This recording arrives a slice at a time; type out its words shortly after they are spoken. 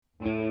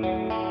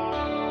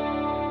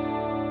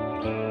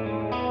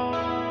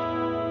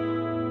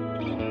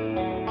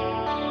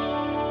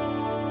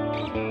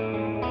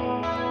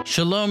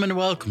Shalom and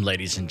welcome,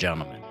 ladies and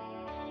gentlemen.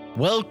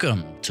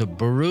 Welcome to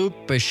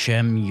Baruch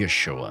B'Shem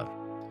Yeshua.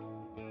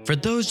 For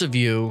those of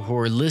you who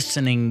are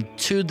listening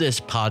to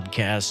this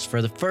podcast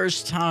for the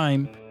first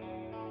time,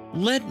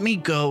 let me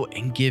go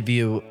and give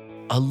you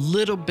a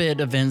little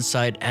bit of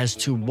insight as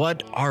to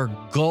what our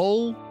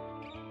goal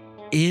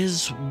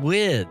is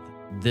with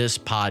this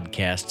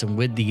podcast and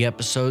with the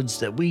episodes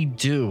that we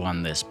do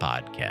on this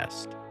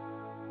podcast.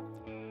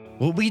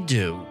 What we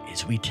do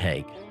is we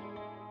take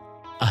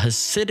a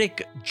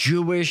Hasidic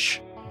Jewish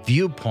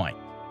viewpoint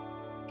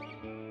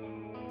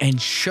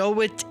and show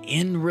it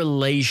in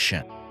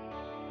relation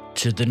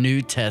to the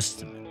New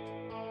Testament.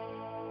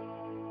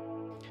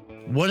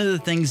 One of the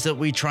things that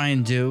we try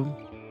and do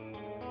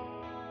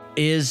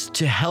is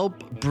to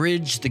help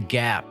bridge the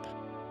gap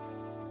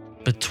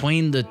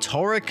between the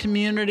Torah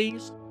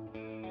communities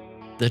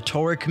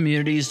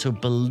who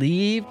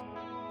believe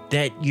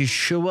that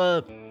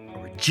Yeshua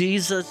or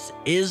Jesus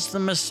is the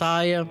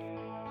Messiah,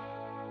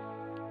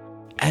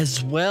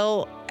 as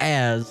well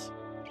as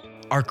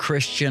our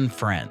Christian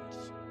friends.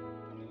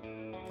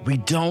 We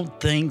don't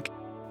think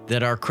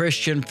that our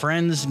Christian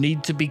friends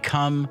need to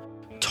become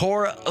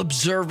Torah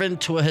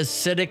observant to a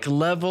Hasidic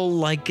level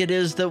like it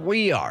is that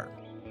we are.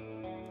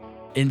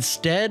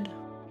 Instead,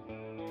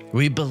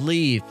 we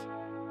believe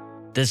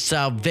that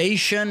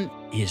salvation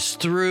is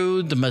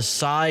through the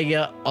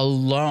Messiah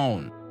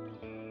alone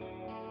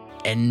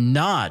and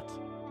not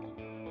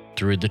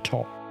through the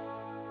Torah.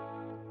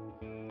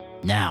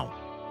 Now,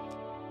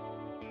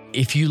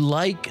 if you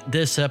like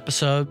this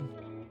episode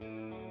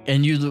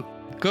and you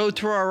go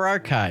through our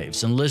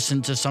archives and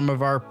listen to some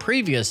of our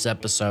previous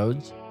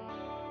episodes,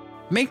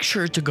 make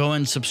sure to go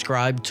and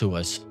subscribe to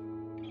us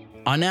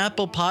on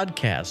Apple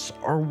Podcasts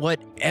or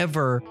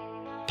whatever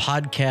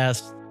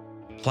podcast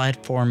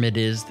platform it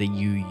is that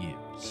you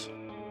use.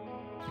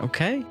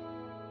 Okay?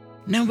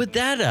 Now, with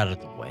that out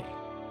of the way,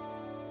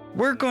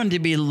 we're going to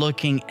be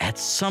looking at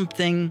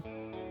something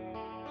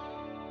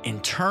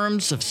in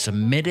terms of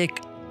Semitic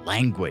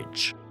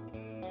language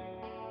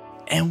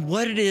and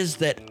what it is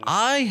that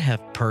I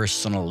have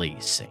personally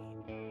seen,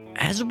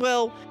 as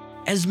well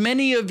as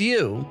many of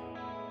you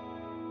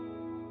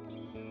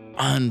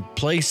on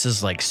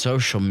places like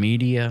social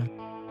media,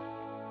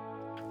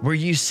 where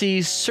you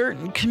see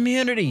certain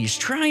communities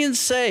try and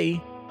say,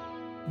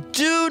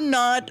 do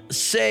not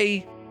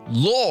say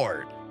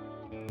Lord.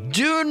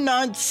 Do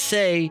not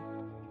say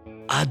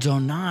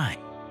Adonai.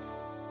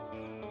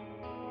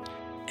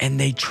 And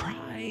they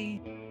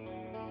try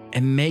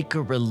and make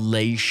a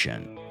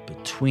relation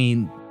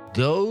between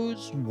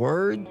those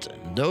words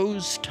and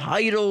those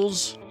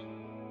titles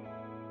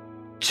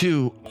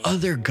to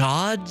other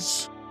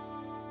gods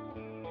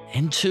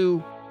and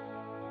to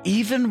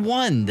even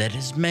one that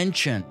is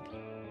mentioned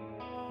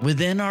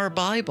within our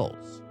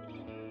Bibles.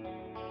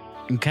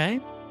 Okay?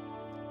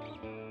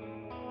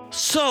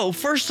 So,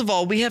 first of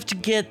all, we have to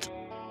get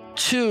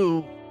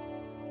to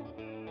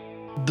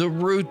the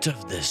root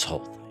of this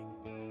whole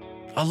thing.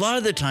 A lot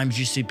of the times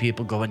you see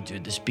people go and do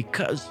this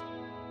because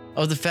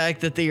of the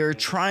fact that they are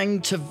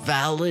trying to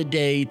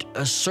validate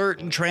a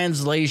certain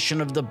translation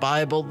of the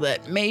Bible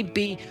that may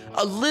be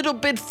a little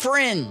bit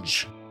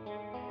fringe.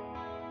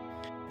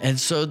 And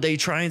so they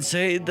try and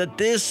say that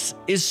this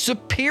is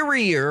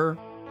superior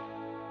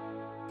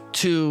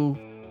to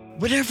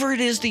whatever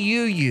it is that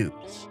you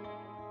use,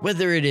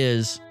 whether it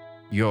is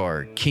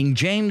your King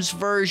James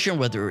Version,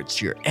 whether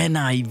it's your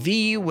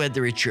NIV,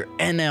 whether it's your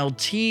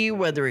NLT,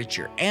 whether it's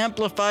your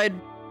Amplified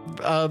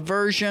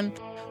version,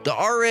 the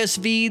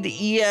RSV, the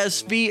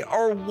ESV,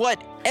 or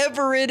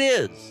whatever it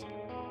is.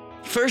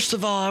 First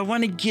of all, I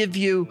want to give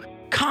you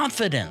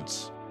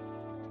confidence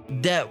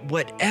that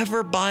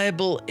whatever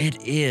Bible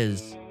it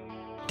is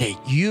that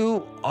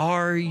you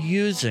are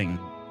using,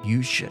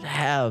 you should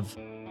have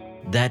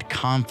that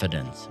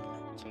confidence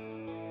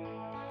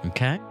in it.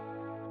 Okay?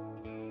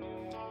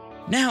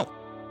 Now,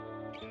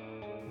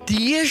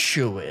 the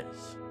issue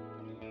is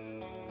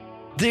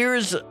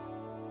there's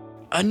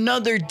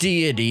another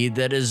deity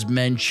that is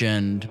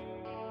mentioned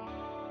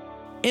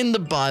in the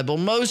Bible,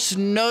 most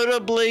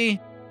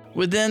notably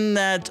within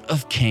that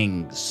of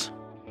Kings.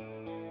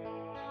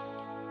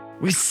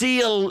 We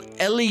see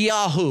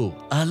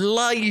Eliyahu,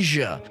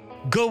 Elijah,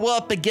 go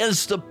up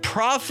against the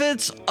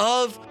prophets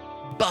of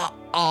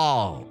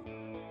Baal.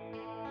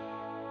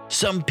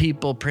 Some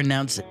people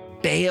pronounce it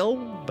Baal,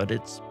 but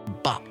it's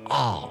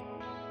Baal.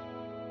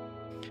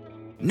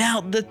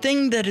 Now, the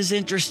thing that is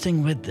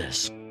interesting with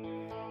this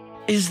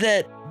is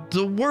that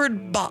the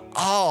word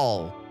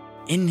Baal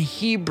in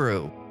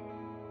Hebrew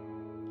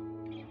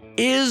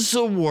is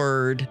a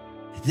word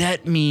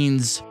that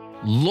means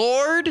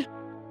Lord,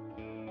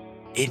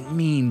 it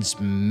means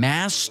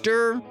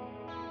master,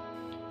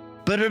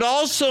 but it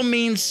also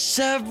means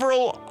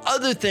several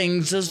other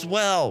things as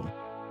well.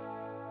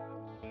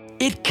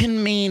 It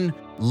can mean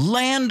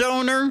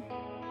landowner,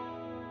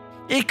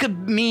 it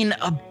could mean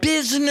a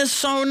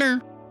business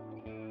owner,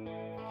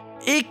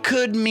 it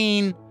could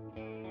mean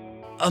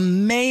a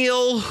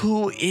male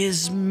who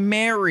is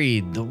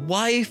married. The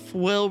wife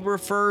will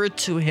refer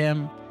to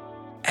him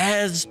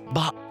as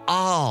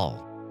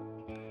Baal.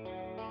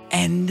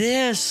 And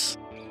this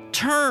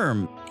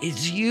term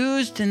is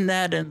used in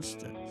that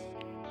instance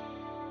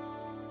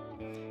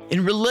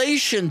in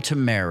relation to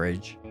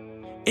marriage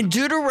in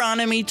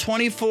Deuteronomy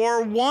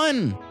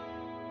 24:1.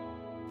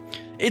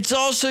 It's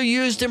also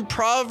used in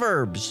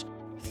Proverbs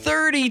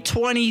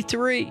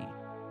 30:23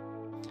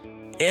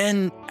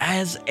 and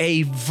as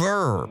a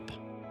verb.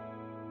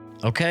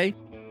 Okay?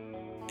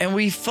 And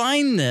we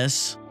find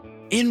this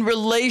in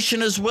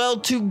relation as well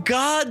to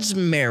God's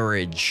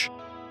marriage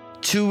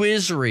to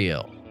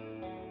Israel.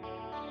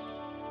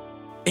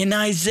 In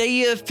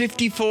Isaiah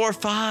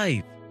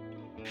 54:5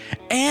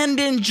 and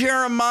in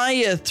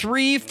Jeremiah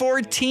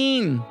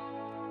 3:14,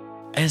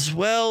 as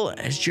well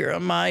as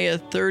Jeremiah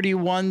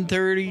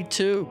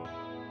 31:32.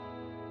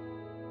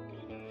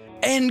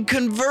 And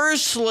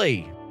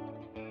conversely,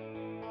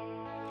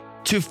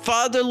 to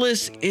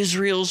fatherless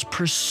Israel's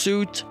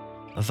pursuit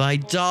of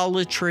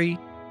idolatry,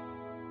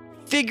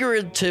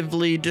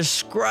 figuratively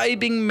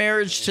describing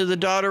marriage to the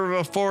daughter of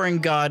a foreign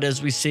god,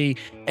 as we see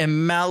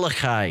in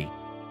Malachi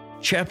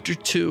chapter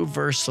 2,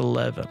 verse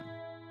 11.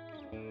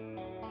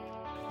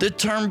 The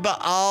term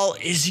Baal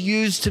is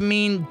used to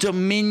mean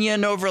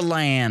dominion over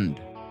land,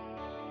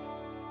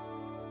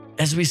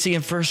 as we see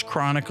in 1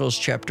 Chronicles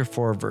chapter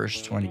 4,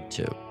 verse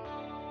 22.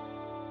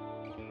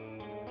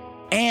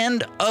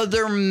 And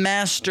other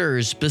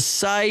masters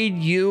beside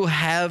you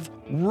have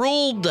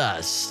ruled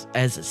us,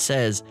 as it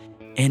says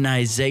in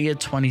Isaiah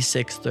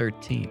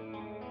 26:13.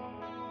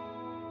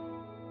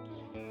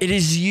 It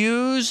is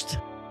used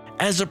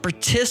as a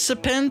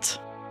participant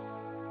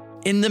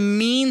in the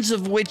means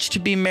of which to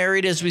be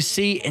married, as we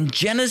see in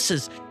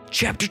Genesis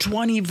chapter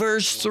 20,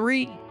 verse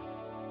 3.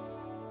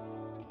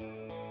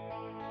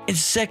 In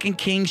 2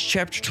 Kings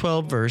chapter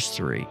 12, verse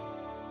 3.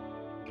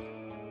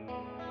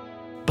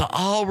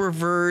 Baal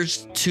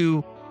refers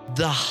to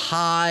the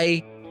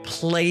high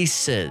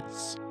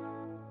places.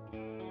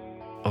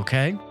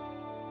 Okay?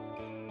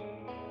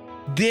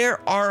 There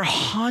are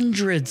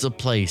hundreds of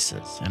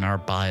places in our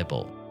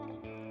Bible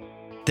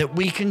that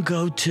we can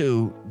go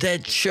to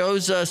that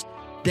shows us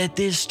that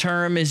this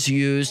term is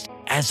used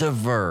as a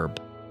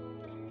verb,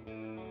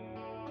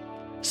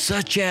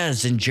 such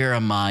as in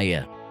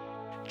Jeremiah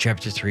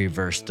chapter 3,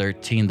 verse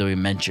 13 that we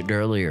mentioned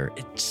earlier.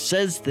 It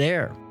says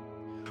there,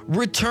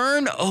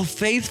 "Return, O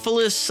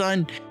faithless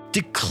son,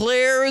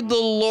 declare the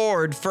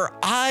Lord, for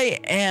I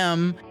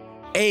am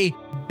a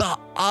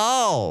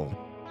Baal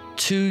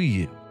to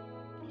you.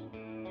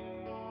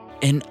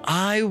 And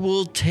I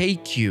will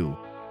take you,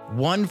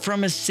 one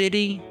from a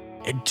city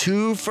and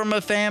two from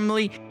a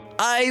family.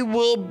 I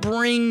will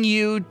bring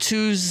you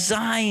to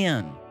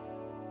Zion."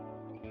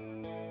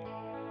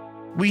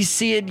 We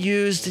see it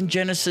used in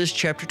Genesis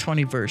chapter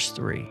 20, verse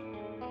 3.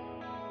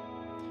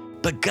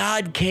 "But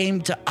God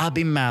came to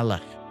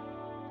Abimelech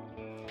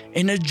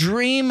in a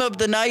dream of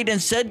the night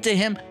and said to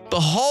him,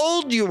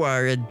 Behold, you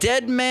are a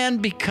dead man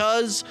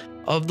because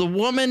of the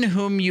woman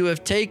whom you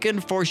have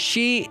taken, for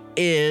she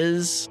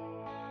is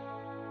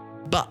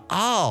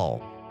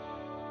Baal."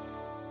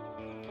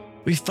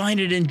 We find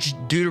it in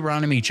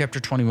Deuteronomy chapter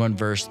 21,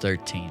 verse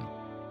 13.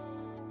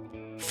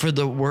 For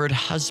the word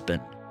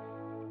husband,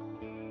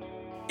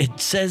 it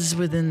says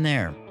within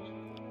there,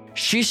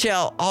 "She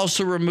shall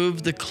also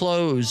remove the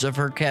clothes of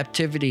her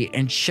captivity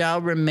and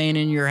shall remain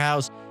in your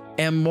house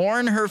and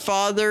mourn her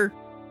father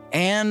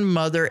and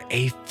mother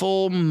a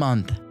full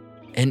month.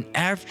 And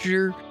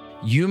after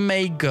you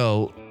may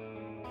go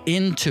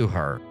into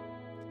her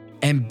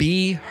and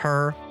be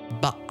her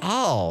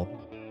Baal,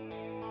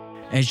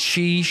 and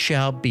she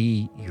shall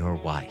be your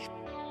wife."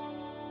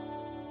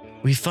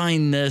 We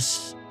find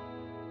this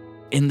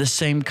in the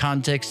same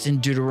context in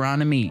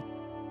Deuteronomy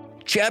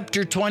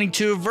chapter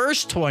 22,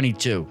 verse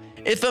 22.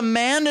 "If a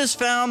man is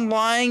found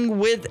lying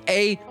with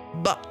a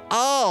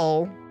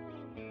Baal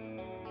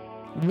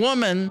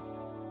woman,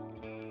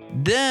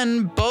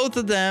 then both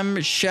of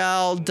them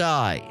shall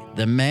die,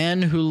 the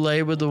man who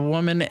lay with the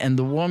woman, and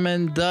the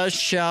woman thus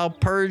shall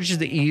purge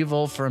the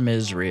evil from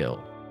Israel."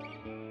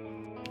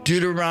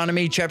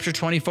 Deuteronomy chapter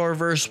 24,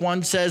 verse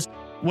 1 says,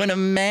 "When a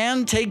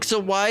man takes a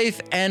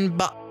wife and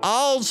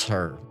Baals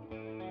her,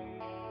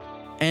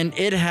 and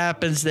it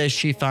happens that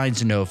she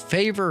finds no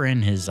favor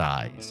in his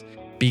eyes,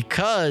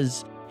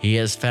 because he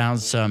has found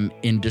some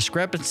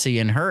indiscrepancy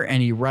in her,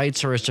 and he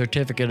writes her a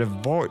certificate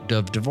of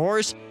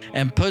divorce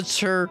and puts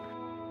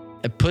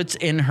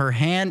in her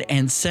hand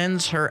and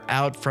sends her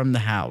out from the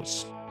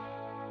house."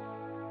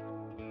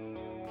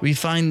 We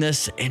find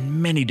this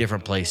in many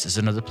different places.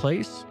 Another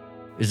place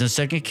is in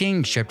 2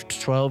 Kings chapter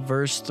 12,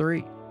 verse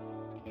 3.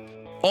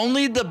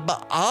 Only the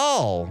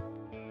Baal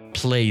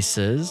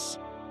places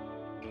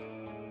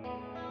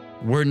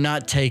were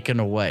not taken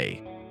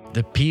away.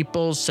 The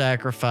people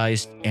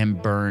sacrificed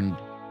and burned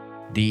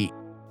the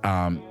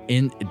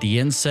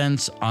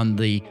incense on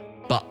the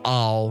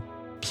Baal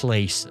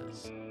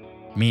places,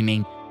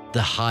 meaning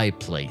the high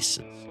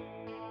places.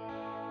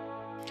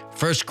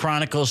 1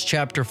 Chronicles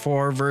chapter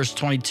 4, verse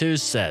 22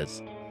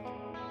 says,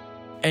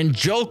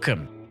 "And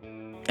Joachim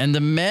and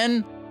the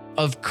men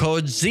of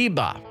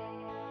Kodziba,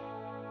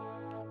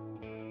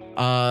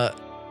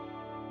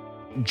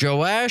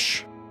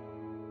 Joash,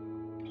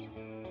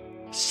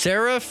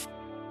 Seraph,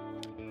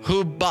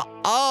 who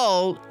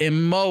Baal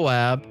in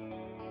Moab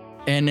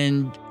and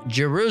in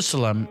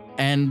Jerusalem,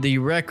 and the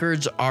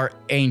records are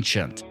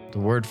ancient. The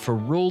word for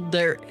ruled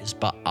there is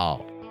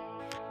Baal.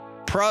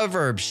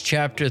 Proverbs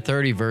chapter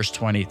 30, verse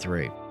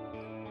 23.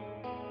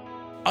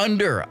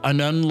 Under an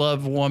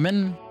unloved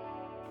woman,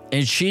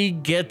 and she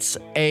gets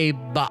a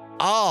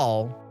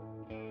Baal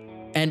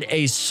and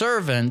a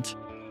servant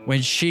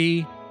when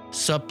she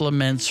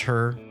supplements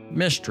her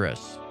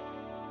mistress.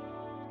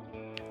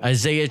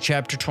 Isaiah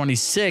chapter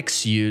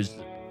 26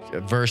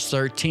 verse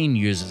 13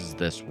 uses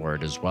this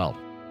word as well.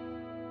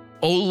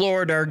 O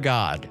Lord our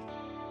God,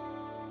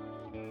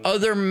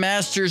 other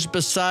masters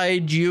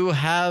beside you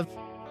have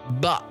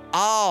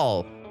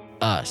Baal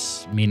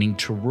us, meaning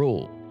to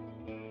rule.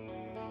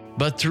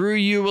 But through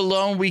you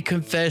alone we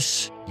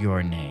confess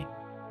your name.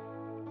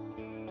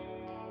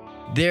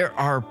 There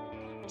are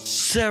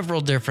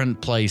several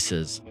different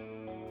places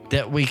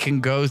that we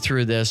can go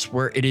through this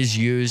where it is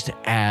used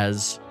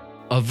as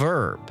a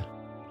verb,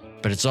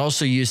 but it's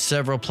also used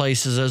several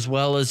places as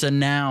well as a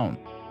noun.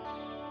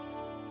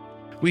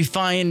 We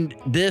find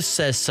this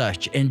as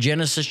such in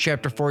Genesis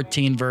chapter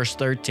 14, verse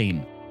 13,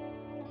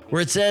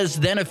 where it says,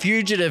 Then a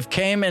fugitive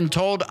came and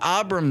told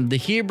Abram the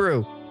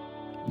Hebrew.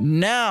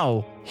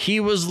 Now he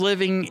was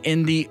living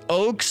in the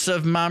oaks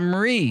of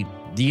Mamre,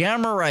 the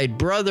Amorite,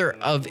 brother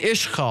of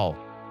Ishcal,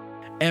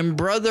 and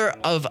brother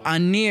of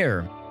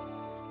Anir.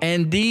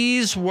 And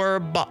these were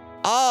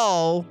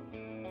Baal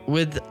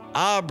with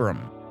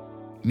Abram,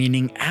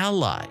 meaning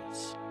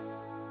allies.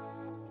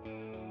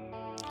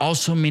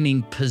 Also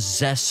meaning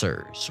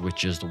possessors,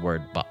 which is the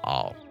word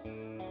Baal.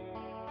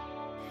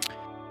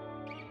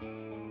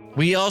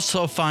 We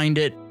also find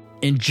it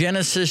in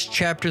Genesis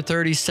chapter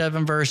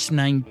 37, verse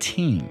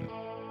 19.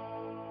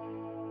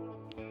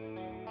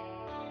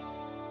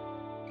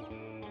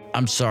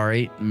 I'm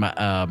sorry,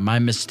 my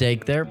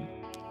mistake there.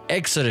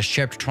 Exodus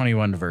chapter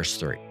 21, verse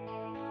 3.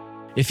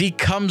 If he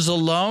comes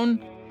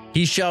alone,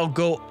 he shall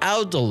go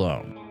out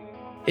alone.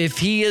 If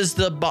he is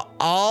the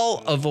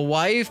Baal of a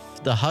wife,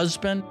 the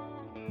husband,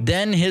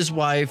 then his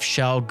wife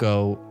shall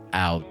go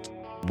out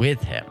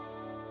with him.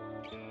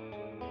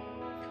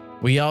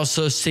 We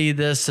also see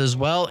this as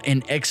well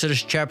in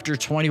Exodus chapter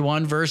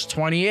 21, verse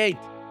 28.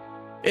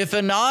 If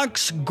an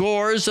ox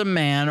gores a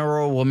man or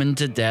a woman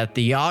to death,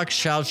 the ox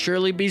shall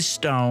surely be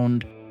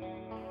stoned,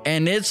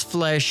 and its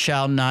flesh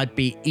shall not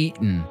be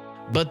eaten.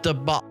 But the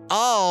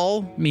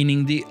Baal,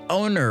 meaning the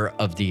owner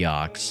of the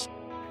ox,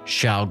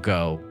 shall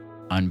go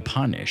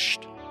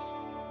unpunished.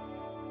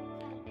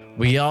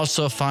 We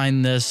also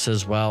find this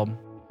as well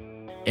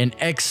in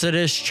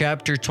Exodus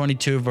chapter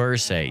 22,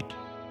 verse 8.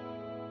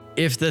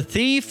 If the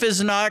thief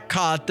is not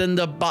caught, then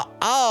the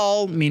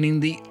Baal, meaning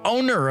the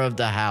owner of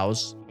the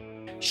house,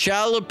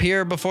 shall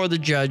appear before the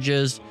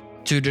judges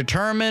to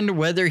determine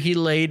whether he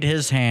laid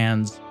his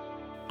hands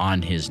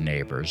on his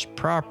neighbor's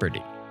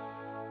property.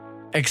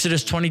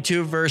 Exodus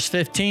 22, verse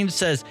 15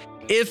 says,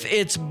 If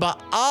its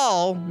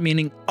Baal,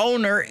 meaning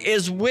owner,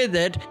 is with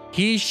it,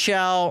 he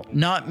shall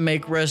not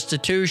make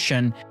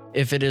restitution.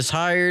 If it is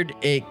hired,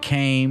 it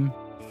came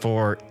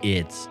for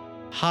its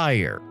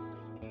hire.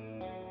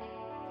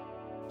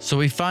 So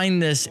we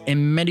find this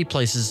in many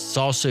places. It's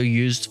also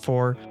used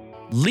for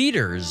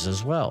leaders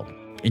as well.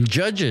 In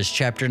Judges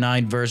chapter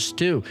 9, verse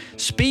 2,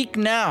 Speak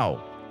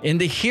now in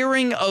the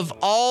hearing of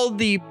all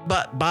the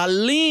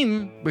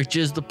Baalim, which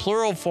is the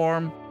plural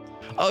form,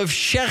 of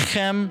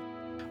Shechem,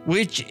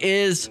 which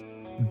is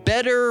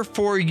better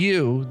for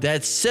you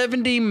that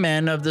 70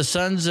 men of the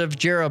sons of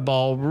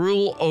Jerubbaal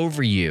rule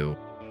over you,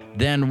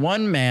 than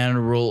one man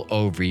rule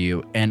over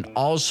you. And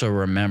also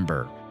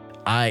remember,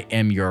 I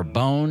am your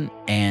bone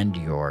and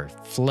your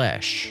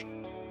flesh.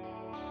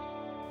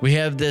 We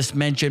have this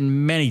mentioned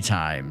many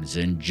times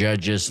in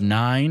Judges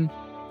 9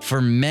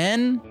 for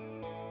men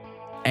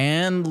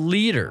and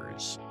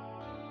leaders.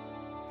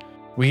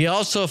 We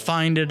also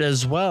find it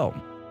as well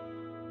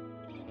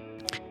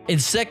in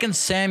 2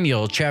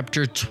 Samuel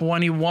chapter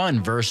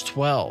 21, verse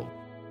 12,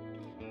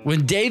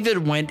 when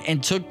David went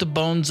and took the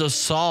bones of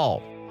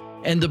Saul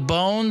and the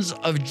bones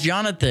of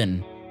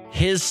Jonathan,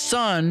 his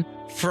son,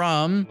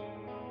 from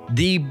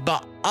the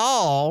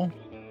Baal,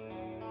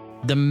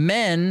 the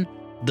men,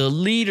 the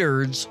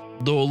leaders,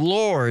 the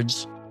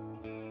lords,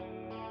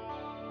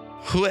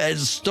 who had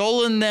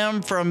stolen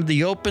them from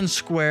the open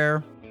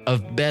square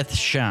of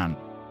Beth-shan,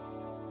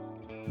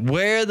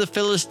 where the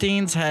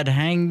Philistines had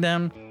hanged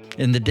them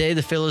in the day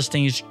the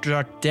Philistines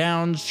struck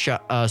down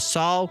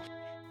Saul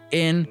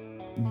in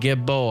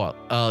Gilboa.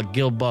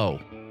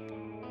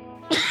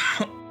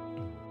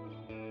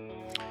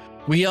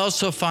 We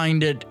also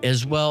find it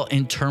as well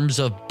in terms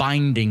of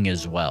binding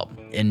as well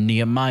in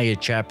Nehemiah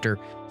chapter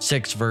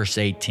 6, verse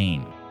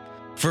 18.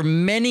 For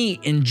many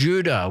in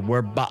Judah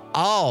were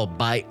Baal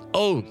by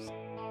oath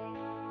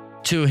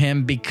to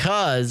him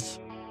because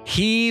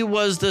he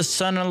was the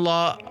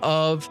son-in-law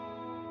of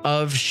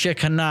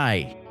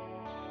Shecaniah,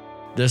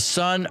 the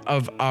son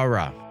of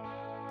Ara,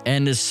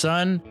 and the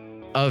son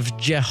of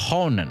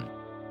Jehonan,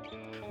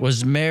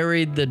 was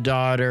married the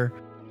daughter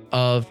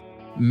of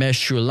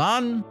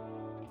Meshullam,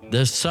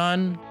 the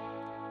son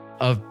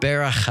of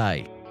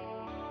Berachai.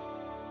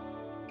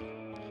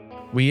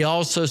 We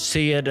also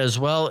see it as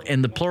well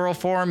in the plural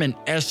form in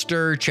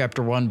Esther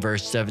chapter 1,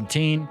 verse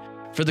 17.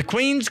 For the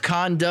queen's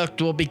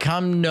conduct will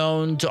become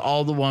known to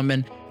all the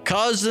women,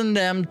 causing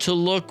them to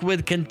look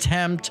with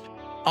contempt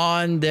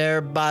on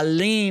their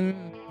Baalim,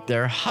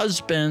 their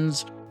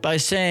husbands, by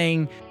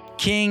saying,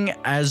 King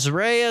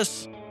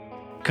Azarias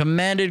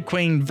commanded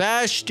Queen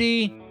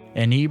Vashti,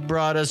 and he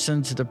brought us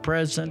into the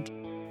present,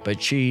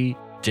 but she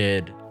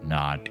did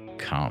not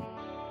come.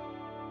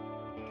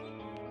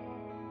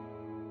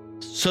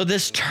 So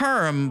this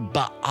term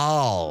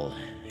Baal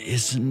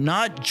is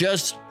not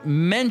just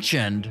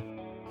mentioned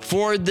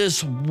for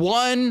this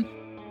one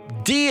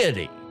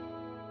deity.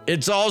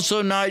 It's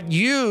also not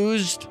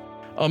used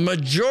a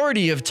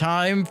majority of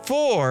time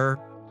for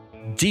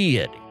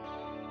deity.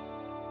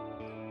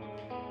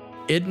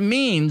 It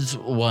means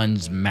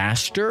one's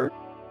master,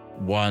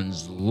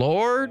 one's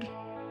lord,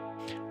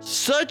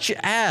 such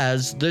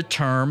as the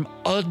term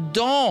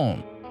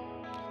Adon,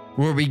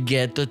 where we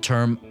get the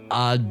term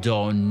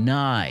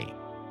Adonai.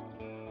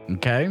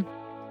 Okay?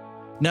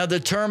 Now, the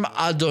term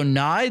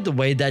Adonai, the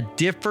way that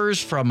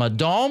differs from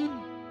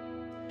Adon,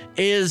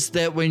 is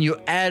that when you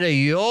add a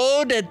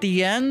yod at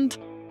the end,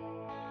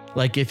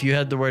 like if you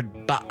had the word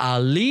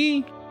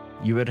Baali,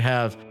 you would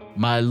have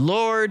my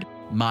lord,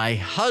 my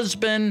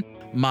husband,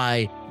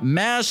 my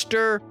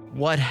master,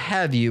 what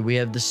have you. We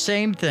have the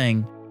same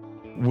thing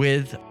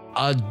with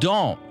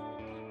Adon,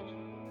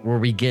 where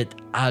we get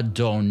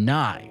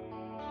Adonai,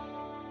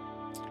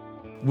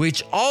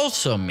 which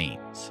also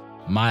means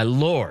my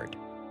lord,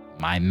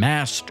 my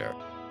master.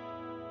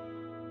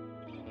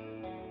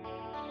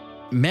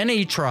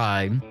 Many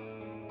try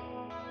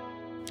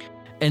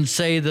and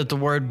say that the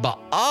word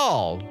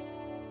Baal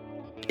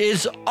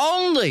is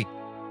only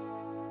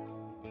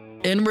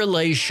in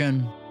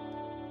relation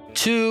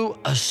to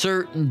a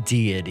certain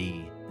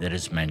deity that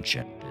is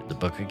mentioned in the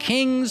book of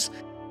Kings,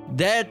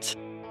 that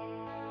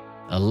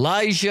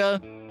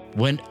Elijah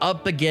went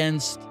up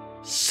against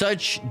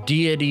such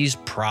deities'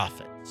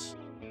 prophets.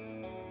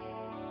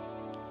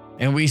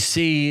 And we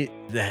see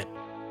that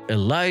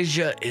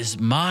Elijah is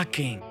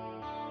mocking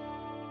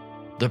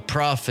the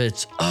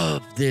prophets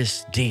of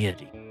this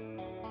deity.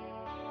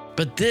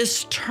 But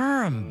this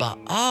term,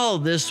 Baal,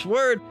 this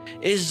word,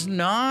 is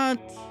not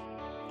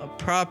a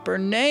proper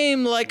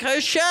name like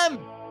Hashem.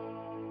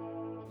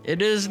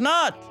 It is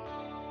not.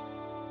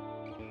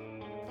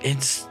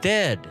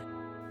 Instead,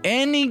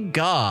 any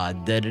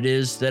god that it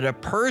is that a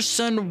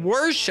person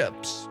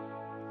worships,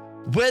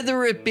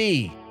 whether it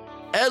be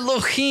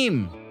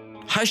Elohim,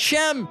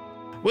 Hashem,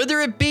 whether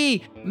it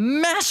be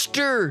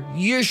Master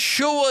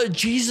Yeshua,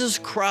 Jesus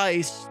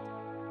Christ,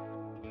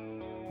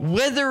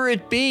 whether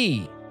it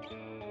be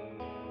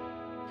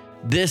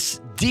this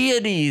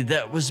deity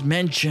that was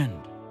mentioned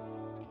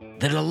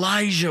that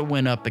Elijah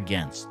went up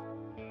against,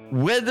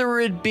 whether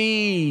it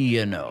be,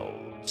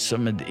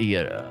 some of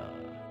the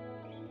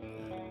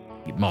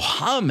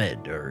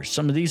Muhammad or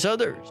some of these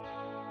others,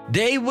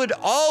 they would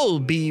all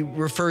be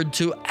referred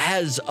to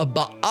as a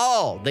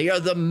Baal. They are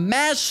the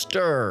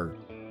master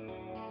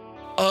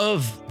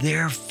of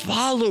their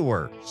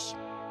followers.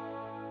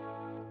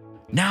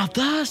 Now,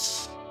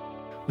 thus,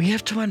 we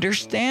have to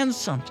understand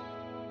something.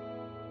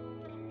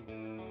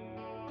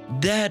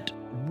 That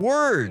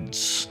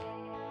words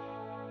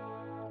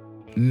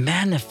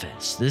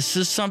manifest. This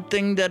is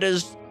something that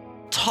is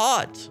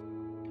taught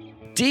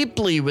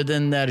deeply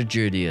within that of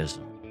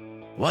Judaism.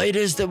 Why it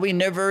is that we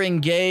never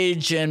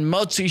engage in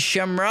Motzi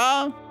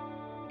Shemra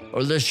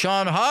or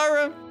Lashon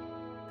Hara.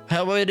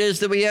 How it is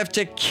that we have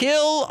to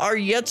kill our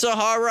Yetzer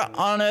Hara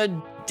on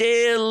a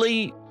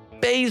daily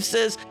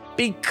basis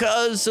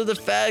because of the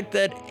fact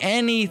that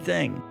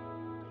anything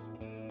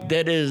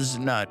that is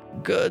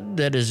not good,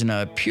 that is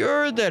not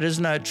pure, that is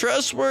not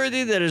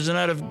trustworthy, that is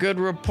not of good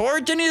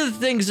report, any of the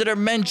things that are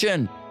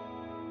mentioned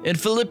in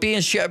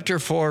Philippians chapter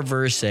 4,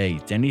 verse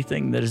 8,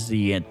 anything that is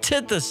the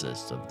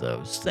antithesis of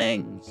those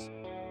things,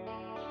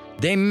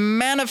 they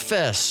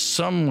manifest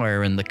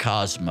somewhere in the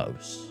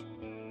cosmos.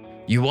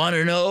 You want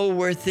to know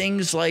where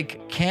things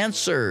like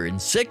cancer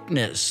and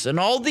sickness and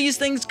all these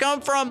things come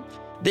from?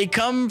 They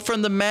come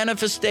from the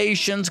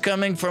manifestations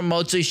coming from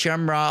Motzi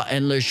Shemra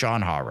and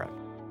Lashon Hara.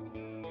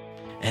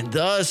 And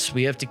thus,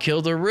 we have to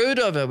kill the root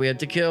of it. We have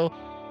to kill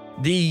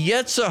the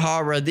Yetzer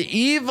Hara, the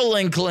evil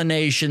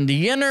inclination,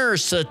 the inner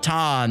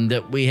Satan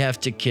that we have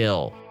to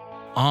kill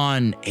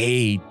on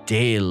a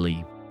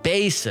daily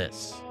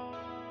basis.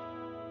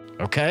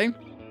 Okay?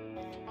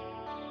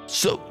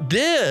 So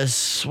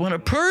this, when a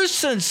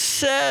person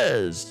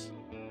says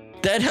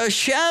that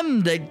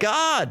Hashem, that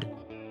God,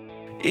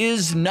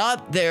 is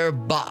not their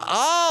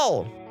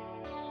Baal,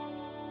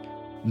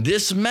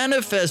 this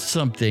manifests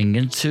something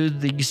into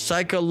the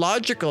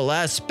psychological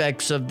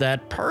aspects of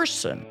that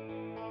person.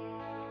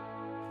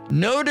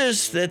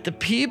 Notice that the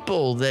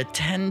people that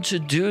tend to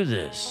do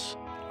this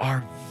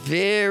are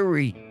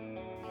very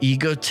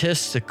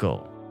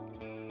egotistical.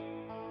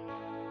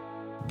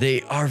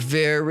 They are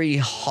very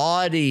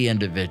haughty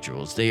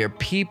individuals. They are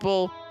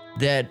people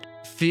that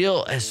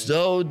feel as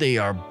though they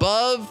are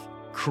above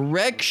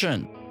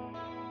correction,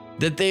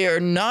 that they are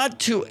not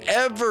to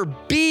ever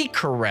be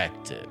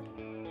corrected.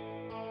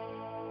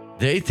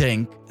 They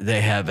think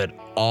they have it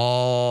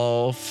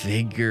all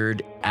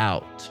figured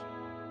out.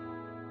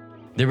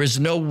 There is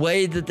no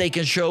way that they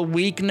can show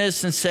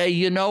weakness and say,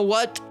 you know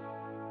what?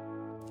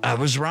 I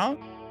was wrong.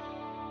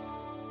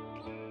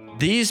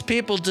 These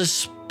people,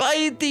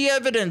 despite the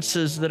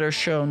evidences that are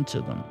shown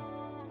to them,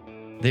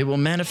 they will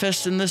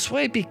manifest in this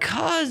way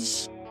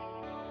because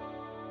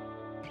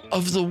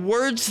of the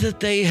words that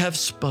they have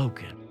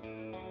spoken.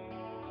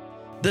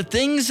 The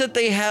things that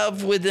they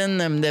have within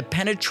them that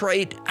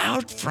penetrate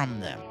out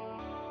from them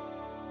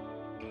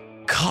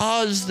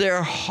cause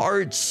their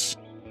hearts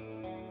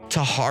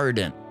to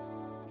harden.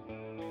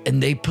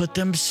 And they put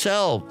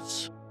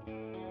themselves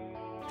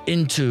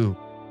into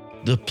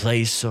the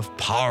place of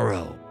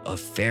Paro, of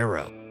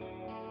Pharaoh.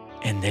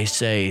 And they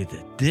say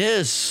that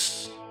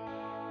this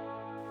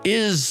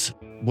is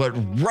what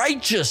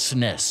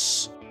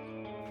righteousness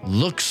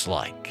looks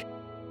like.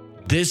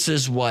 This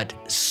is what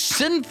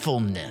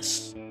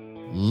sinfulness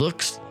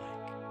looks like.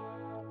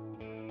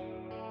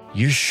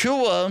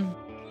 Yeshua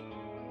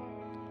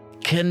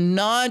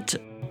cannot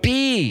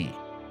be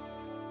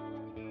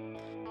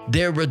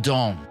their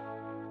Radon,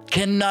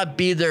 cannot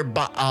be their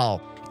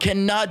Baal,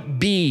 cannot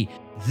be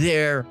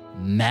their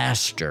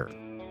master.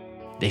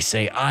 They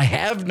say, I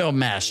have no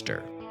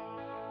master,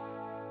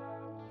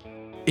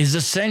 is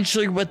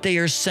essentially what they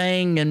are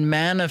saying and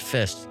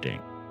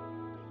manifesting.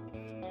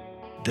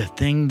 The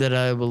thing that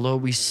I will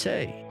always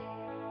say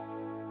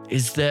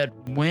is that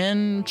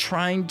when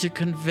trying to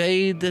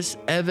convey this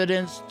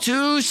evidence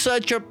to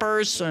such a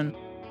person,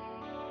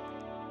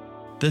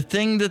 the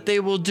thing that they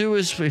will do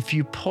is if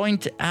you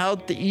point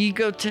out the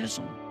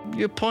egotism,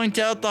 you point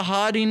out the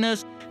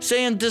haughtiness,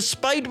 saying,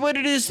 despite what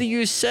it is that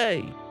you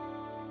say,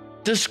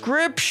 the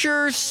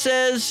scripture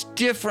says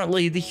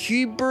differently. The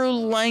Hebrew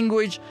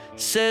language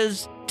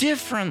says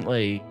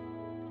differently.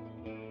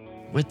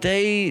 What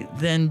they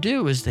then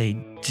do is they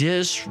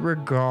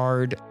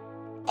disregard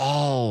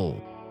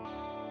all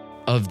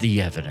of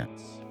the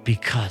evidence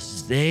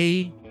because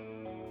they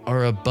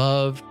are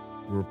above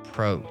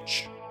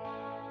reproach,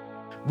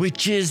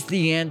 which is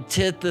the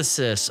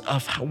antithesis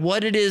of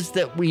what it is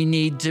that we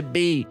need to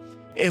be.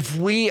 If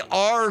we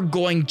are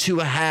going to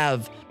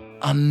have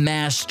a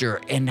master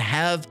and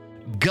have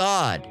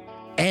God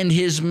and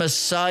his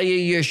Messiah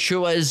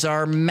Yeshua as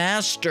our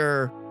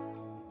master,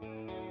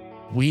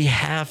 we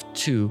have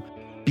to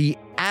be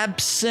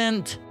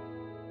absent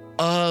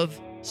of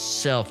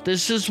self.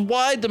 This is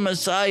why the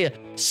Messiah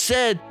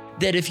said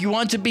that if you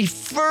want to be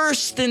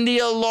first in the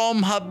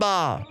Olam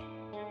Haba,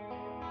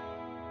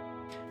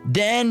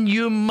 then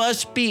you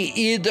must be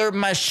either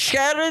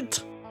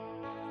Masheret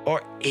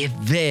or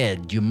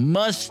Eved. You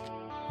must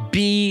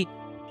be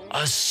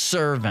a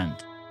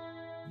servant.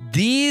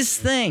 These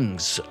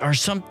things are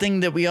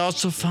something that we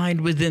also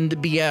find within the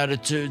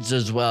Beatitudes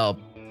as well.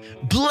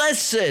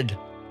 Blessed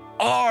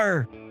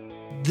are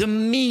the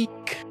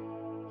meek,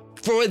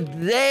 for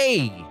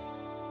they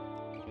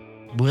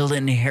will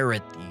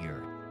inherit the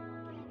earth.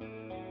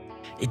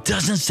 It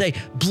doesn't say,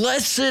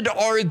 blessed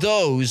are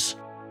those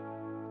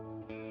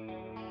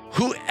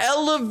who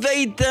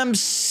elevate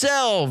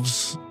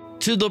themselves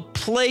to the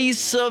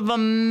place of a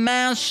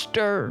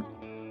master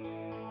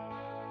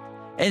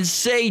and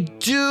say,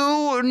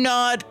 do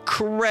not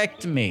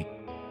correct me.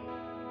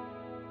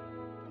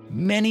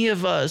 Many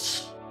of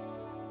us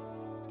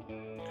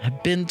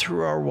have been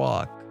through our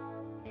walk.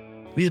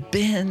 We have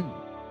been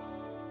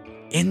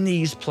in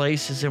these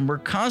places and we're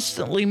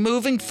constantly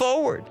moving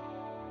forward.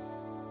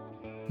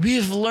 We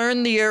have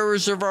learned the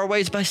errors of our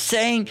ways by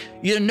saying,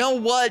 you know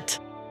what?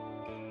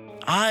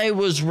 I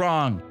was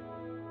wrong.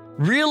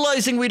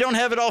 Realizing we don't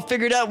have it all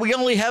figured out, we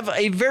only have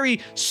a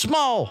very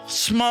small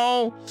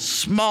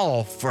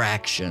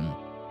fraction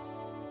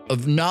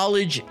of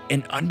knowledge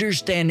and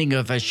understanding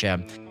of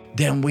Hashem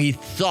than we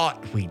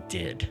thought we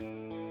did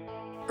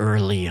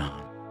early on.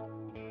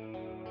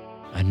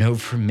 I know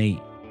for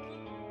me,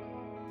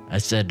 I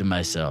said to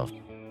myself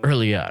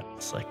early on,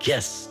 it's like,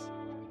 yes,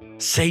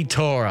 say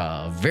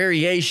Torah, a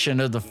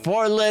variation of the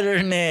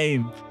 4-letter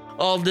name,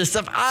 all this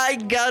stuff. I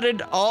got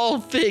it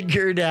all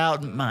figured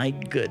out. My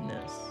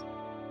goodness.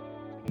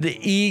 The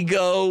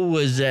ego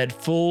was at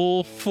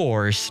full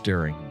force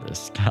during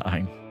this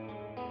time.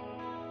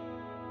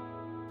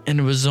 And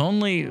it was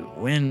only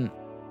when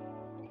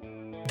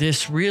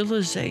this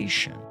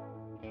realization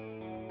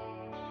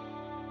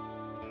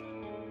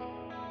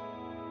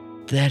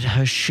that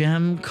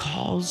Hashem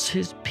calls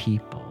his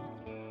people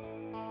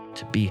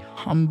to be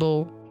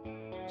humble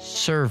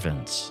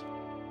servants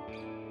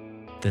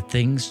that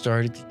things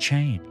started to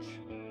change.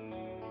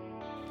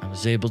 I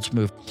was able to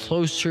move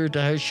closer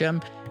to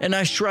Hashem, and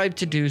I strive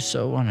to do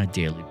so on a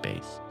daily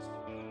basis.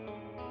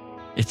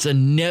 It's a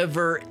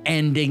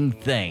never-ending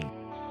thing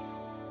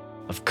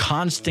of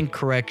constant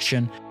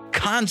correction,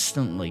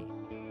 constantly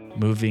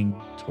moving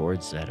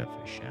towards that of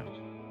Hashem.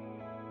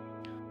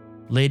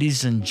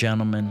 Ladies and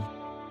gentlemen,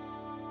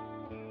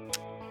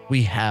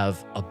 we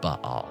have a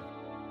Baal.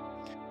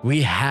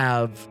 We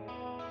have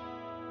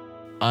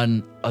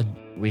an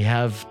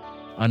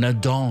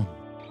Adon.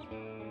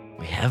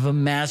 We have a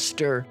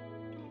master,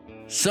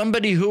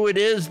 somebody who it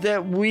is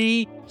that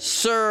we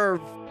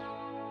serve,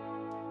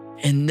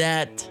 and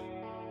that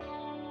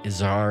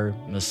is our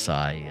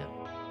Messiah,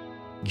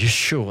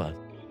 Yeshua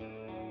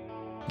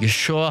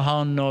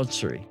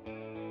HaNotzri,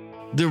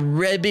 the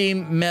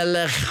Rebbe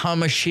Melech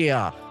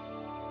HaMashiach.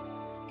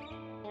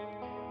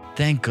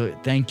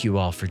 Thank you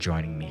all for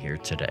joining me here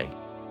today.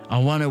 I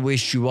want to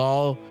wish you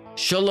all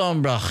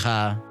Shalom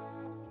Bracha,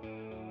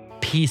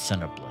 peace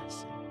and a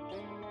blessing.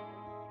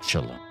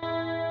 Shalom.